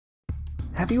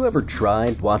Have you ever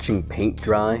tried watching paint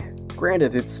dry?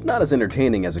 Granted, it's not as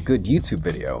entertaining as a good YouTube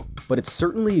video, but it's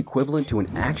certainly equivalent to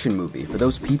an action movie for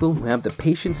those people who have the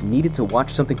patience needed to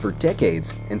watch something for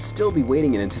decades and still be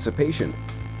waiting in anticipation.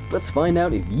 Let's find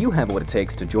out if you have what it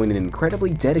takes to join an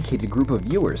incredibly dedicated group of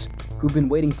viewers who've been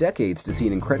waiting decades to see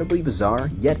an incredibly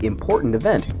bizarre yet important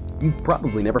event you've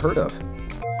probably never heard of.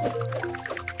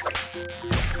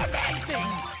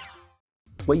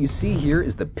 What you see here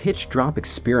is the pitch drop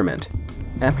experiment.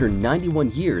 After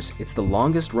 91 years, it's the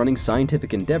longest running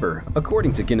scientific endeavor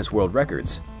according to Guinness World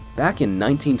Records. Back in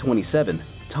 1927,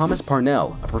 Thomas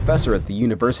Parnell, a professor at the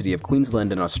University of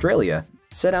Queensland in Australia,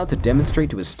 set out to demonstrate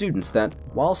to his students that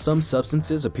while some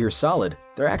substances appear solid,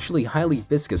 they're actually highly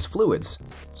viscous fluids.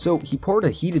 So he poured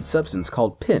a heated substance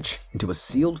called pitch into a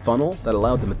sealed funnel that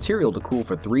allowed the material to cool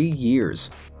for 3 years.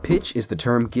 Pitch is the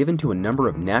term given to a number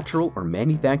of natural or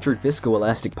manufactured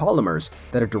viscoelastic polymers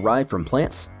that are derived from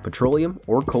plants, petroleum,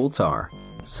 or coal tar.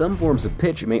 Some forms of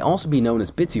pitch may also be known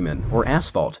as bitumen or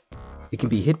asphalt. It can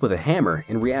be hit with a hammer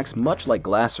and reacts much like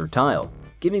glass or tile,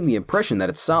 giving the impression that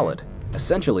it's solid.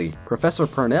 Essentially, Professor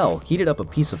Parnell heated up a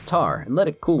piece of tar and let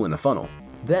it cool in a funnel.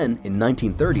 Then, in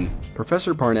 1930,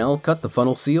 Professor Parnell cut the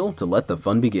funnel seal to let the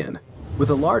fun begin. With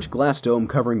a large glass dome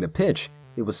covering the pitch,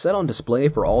 it was set on display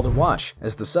for all to watch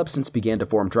as the substance began to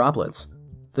form droplets.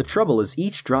 The trouble is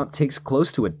each drop takes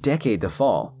close to a decade to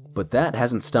fall, but that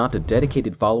hasn't stopped a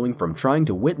dedicated following from trying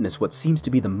to witness what seems to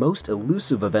be the most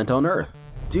elusive event on Earth.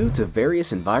 Due to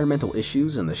various environmental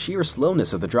issues and the sheer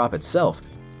slowness of the drop itself,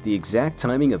 the exact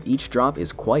timing of each drop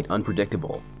is quite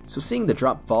unpredictable, so seeing the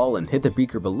drop fall and hit the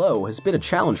beaker below has been a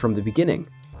challenge from the beginning.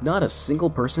 Not a single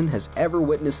person has ever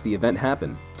witnessed the event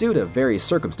happen, due to various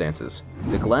circumstances.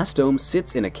 The glass dome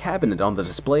sits in a cabinet on the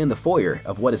display in the foyer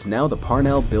of what is now the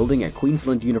Parnell building at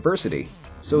Queensland University,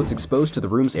 so it's exposed to the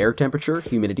room's air temperature,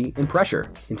 humidity, and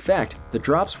pressure. In fact, the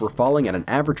drops were falling at an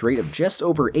average rate of just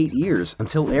over 8 years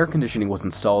until air conditioning was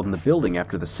installed in the building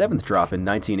after the 7th drop in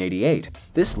 1988.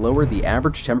 This lowered the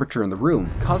average temperature in the room,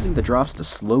 causing the drops to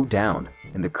slow down,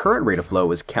 and the current rate of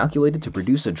flow is calculated to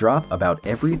produce a drop about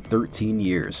every 13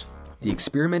 years. The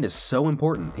experiment is so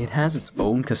important, it has its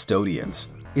own custodians.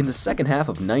 In the second half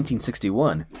of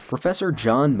 1961, Professor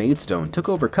John Maidstone took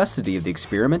over custody of the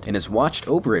experiment and has watched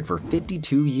over it for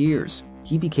 52 years.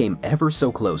 He became ever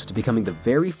so close to becoming the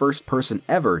very first person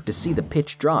ever to see the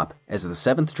pitch drop, as the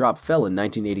 7th drop fell in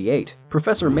 1988.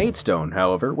 Professor Maidstone,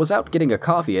 however, was out getting a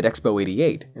coffee at Expo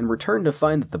 88 and returned to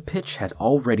find that the pitch had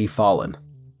already fallen.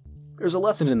 There's a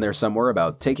lesson in there somewhere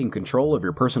about taking control of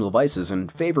your personal vices in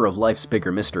favor of life's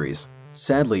bigger mysteries.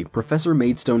 Sadly, Professor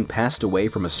Maidstone passed away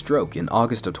from a stroke in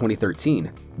August of 2013,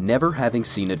 never having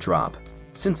seen it drop.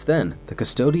 Since then, the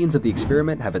custodians of the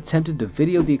experiment have attempted to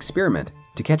video the experiment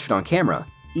to catch it on camera,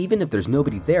 even if there's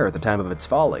nobody there at the time of its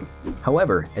falling.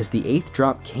 However, as the 8th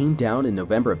drop came down in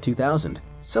November of 2000,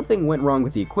 something went wrong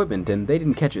with the equipment and they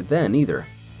didn't catch it then either.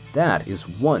 That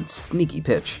is one sneaky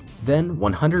pitch. Then,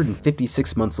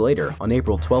 156 months later, on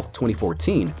April 12,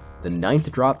 2014, the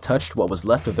 9th drop touched what was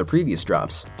left of the previous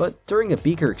drops, but during a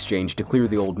beaker exchange to clear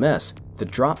the old mess, the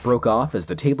drop broke off as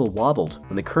the table wobbled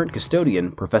when the current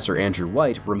custodian, Professor Andrew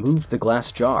White, removed the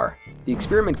glass jar. The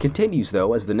experiment continues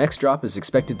though, as the next drop is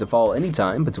expected to fall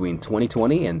anytime between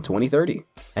 2020 and 2030.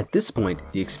 At this point,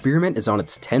 the experiment is on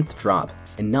its 10th drop,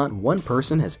 and not one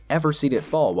person has ever seen it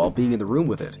fall while being in the room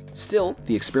with it. Still,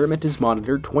 the experiment is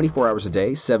monitored 24 hours a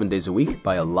day, 7 days a week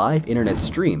by a live internet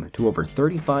stream to over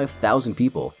 35,000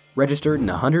 people, registered in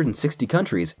 160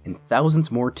 countries, and thousands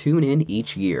more tune in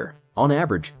each year. On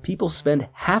average, people spend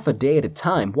half a day at a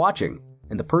time watching,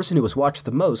 and the person who has watched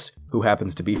the most, who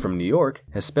happens to be from New York,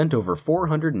 has spent over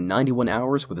 491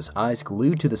 hours with his eyes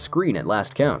glued to the screen at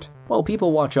last count. While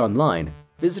people watch online,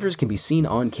 visitors can be seen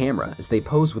on camera as they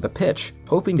pose with a pitch,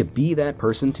 hoping to be that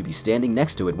person to be standing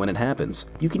next to it when it happens.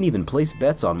 You can even place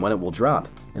bets on when it will drop.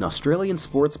 An Australian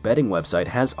sports betting website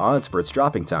has odds for its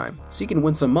dropping time, so you can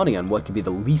win some money on what can be the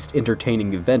least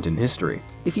entertaining event in history.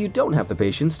 If you don't have the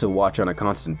patience to watch on a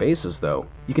constant basis though,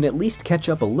 you can at least catch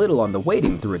up a little on the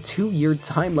waiting through a 2-year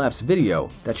time-lapse video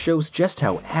that shows just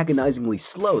how agonizingly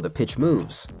slow the pitch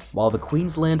moves. While the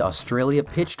Queensland, Australia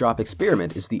pitch drop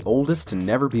experiment is the oldest to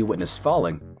never be witnessed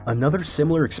falling, another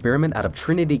similar experiment out of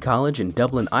Trinity College in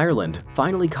Dublin, Ireland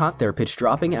finally caught their pitch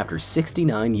dropping after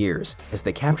 69 years, as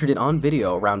they captured it on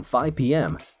video around 5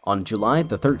 p.m. on July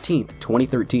the 13th,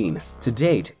 2013. To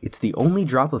date, it's the only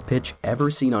drop of pitch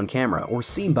ever seen on camera or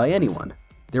seen by anyone.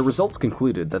 Their results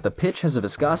concluded that the pitch has a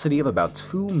viscosity of about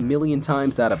 2 million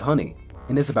times that of honey,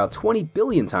 and is about 20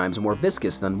 billion times more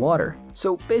viscous than water.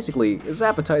 So basically, as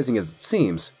appetizing as it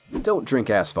seems, don't drink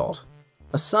asphalt.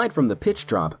 Aside from the pitch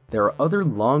drop, there are other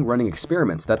long-running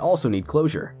experiments that also need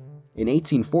closure. In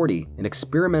 1840, an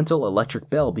experimental electric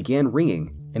bell began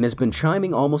ringing and has been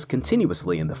chiming almost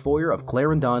continuously in the foyer of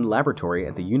Clarendon Laboratory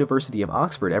at the University of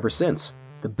Oxford ever since.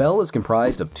 The bell is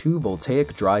comprised of two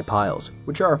voltaic dry piles,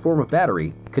 which are a form of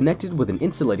battery connected with an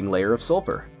insulating layer of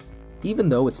sulfur. Even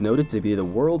though it's noted to be the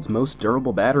world's most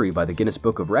durable battery by the Guinness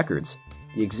Book of Records,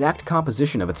 the exact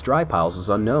composition of its dry piles is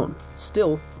unknown.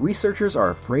 Still, researchers are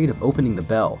afraid of opening the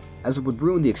bell, as it would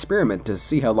ruin the experiment to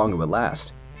see how long it would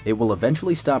last. It will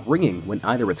eventually stop ringing when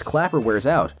either its clapper wears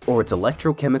out or its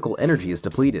electrochemical energy is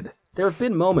depleted. There have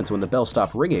been moments when the bell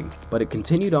stopped ringing, but it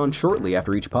continued on shortly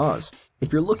after each pause.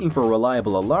 If you're looking for a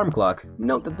reliable alarm clock,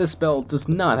 note that this bell does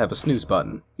not have a snooze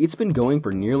button. It's been going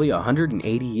for nearly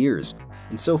 180 years,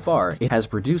 and so far, it has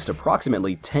produced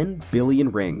approximately 10 billion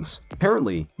rings.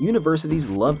 Apparently, universities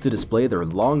love to display their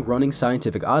long-running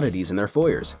scientific oddities in their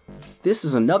foyers. This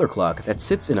is another clock that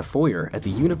sits in a foyer at the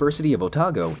University of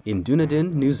Otago in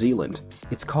Dunedin, New Zealand.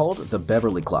 It's called the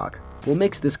Beverley Clock. What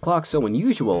makes this clock so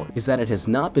unusual is that it has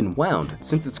not been wound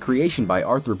since its creation by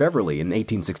Arthur Beverley in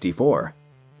 1864.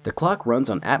 The clock runs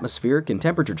on atmospheric and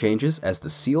temperature changes as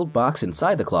the sealed box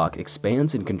inside the clock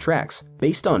expands and contracts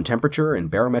based on temperature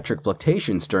and barometric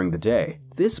fluctuations during the day.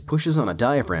 This pushes on a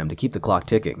diaphragm to keep the clock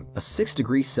ticking. A 6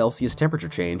 degrees Celsius temperature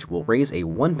change will raise a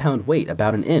 1-pound weight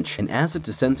about an inch, and as it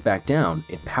descends back down,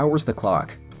 it powers the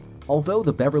clock. Although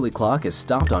the Beverley Clock has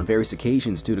stopped on various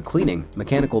occasions due to cleaning,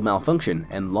 mechanical malfunction,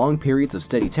 and long periods of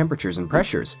steady temperatures and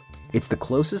pressures, it's the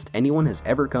closest anyone has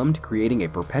ever come to creating a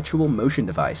perpetual motion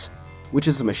device, which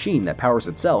is a machine that powers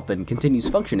itself and continues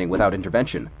functioning without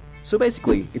intervention. So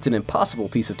basically, it's an impossible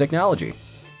piece of technology.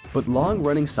 But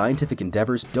long-running scientific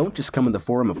endeavors don't just come in the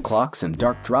form of clocks and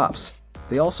dark drops.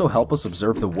 They also help us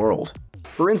observe the world.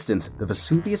 For instance, the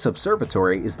Vesuvius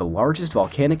Observatory is the largest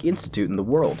volcanic institute in the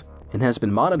world and has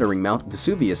been monitoring Mount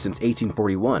Vesuvius since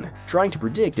 1841, trying to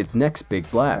predict its next big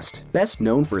blast. Best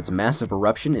known for its massive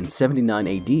eruption in 79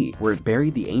 AD, where it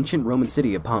buried the ancient Roman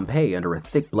city of Pompeii under a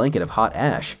thick blanket of hot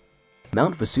ash.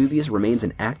 Mount Vesuvius remains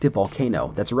an active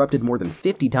volcano that's erupted more than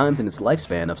 50 times in its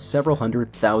lifespan of several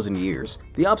 100,000 years.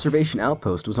 The observation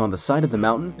outpost was on the side of the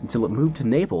mountain until it moved to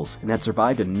Naples and had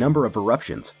survived a number of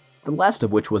eruptions, the last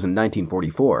of which was in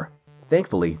 1944.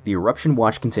 Thankfully, the eruption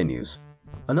watch continues.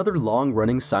 Another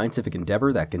long-running scientific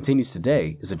endeavor that continues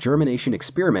today is a germination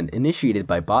experiment initiated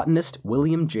by botanist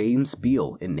William James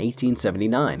Beal in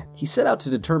 1879. He set out to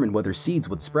determine whether seeds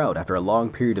would sprout after a long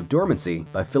period of dormancy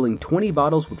by filling 20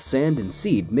 bottles with sand and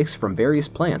seed mixed from various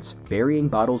plants, burying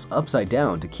bottles upside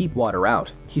down to keep water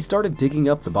out. He started digging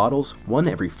up the bottles one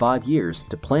every 5 years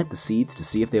to plant the seeds to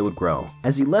see if they would grow.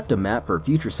 As he left a map for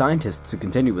future scientists to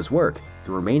continue his work,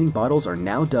 the remaining bottles are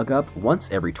now dug up once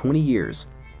every 20 years.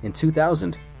 In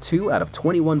 2000, 2 out of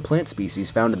 21 plant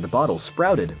species found in the bottle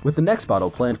sprouted, with the next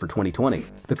bottle planned for 2020.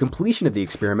 The completion of the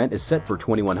experiment is set for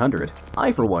 2100.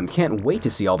 I, for one, can't wait to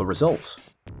see all the results.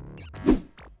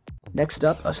 Next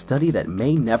up, a study that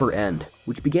may never end,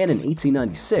 which began in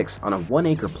 1896 on a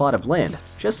 1-acre plot of land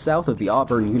just south of the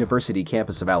Auburn University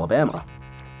campus of Alabama.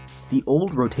 The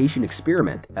Old Rotation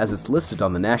Experiment, as it's listed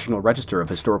on the National Register of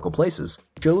Historical Places,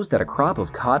 shows that a crop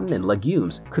of cotton and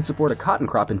legumes could support a cotton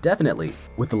crop indefinitely,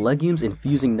 with the legumes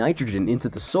infusing nitrogen into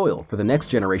the soil for the next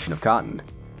generation of cotton.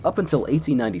 Up until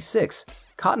 1896,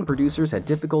 cotton producers had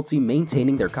difficulty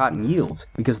maintaining their cotton yields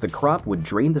because the crop would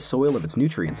drain the soil of its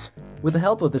nutrients. With the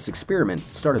help of this experiment,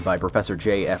 started by Professor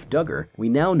J.F. Duggar, we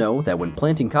now know that when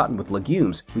planting cotton with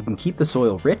legumes, we can keep the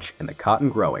soil rich and the cotton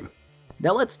growing.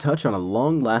 Now let's touch on a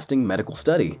long-lasting medical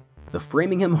study. The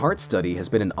Framingham Heart Study has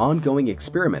been an ongoing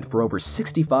experiment for over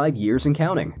 65 years and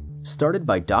counting. Started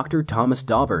by Dr. Thomas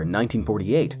Dauber in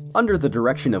 1948, under the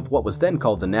direction of what was then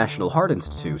called the National Heart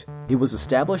Institute, it was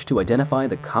established to identify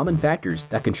the common factors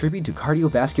that contribute to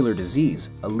cardiovascular disease,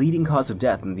 a leading cause of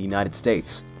death in the United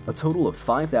States. A total of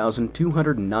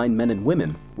 5,209 men and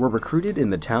women were recruited in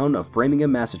the town of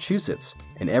Framingham, Massachusetts,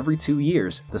 and every 2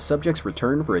 years, the subjects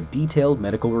returned for a detailed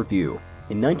medical review.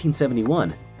 In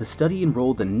 1971, the study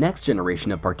enrolled the next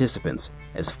generation of participants,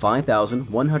 as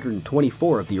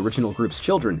 5,124 of the original group's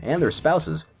children and their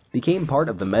spouses became part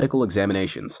of the medical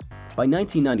examinations. By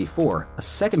 1994, a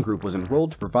second group was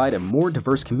enrolled to provide a more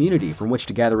diverse community from which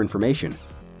to gather information.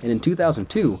 And in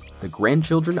 2002, the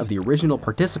grandchildren of the original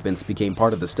participants became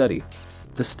part of the study.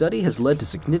 The study has led to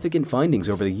significant findings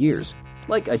over the years,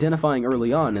 like identifying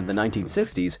early on in the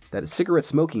 1960s that cigarette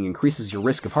smoking increases your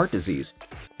risk of heart disease,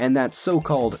 and that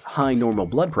so-called high normal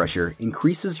blood pressure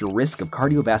increases your risk of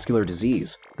cardiovascular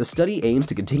disease. The study aims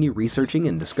to continue researching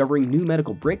and discovering new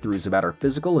medical breakthroughs about our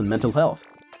physical and mental health.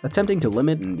 attempting to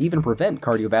limit and even prevent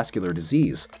cardiovascular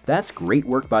disease. That's great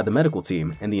work by the medical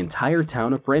team and the entire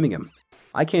town of Framingham.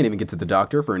 I can't even get to the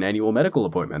doctor for an annual medical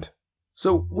appointment.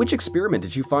 So, which experiment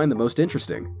did you find the most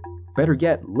interesting? Better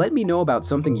yet, let me know about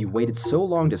something you waited so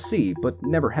long to see but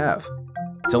never have.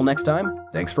 Till next time,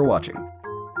 thanks for watching.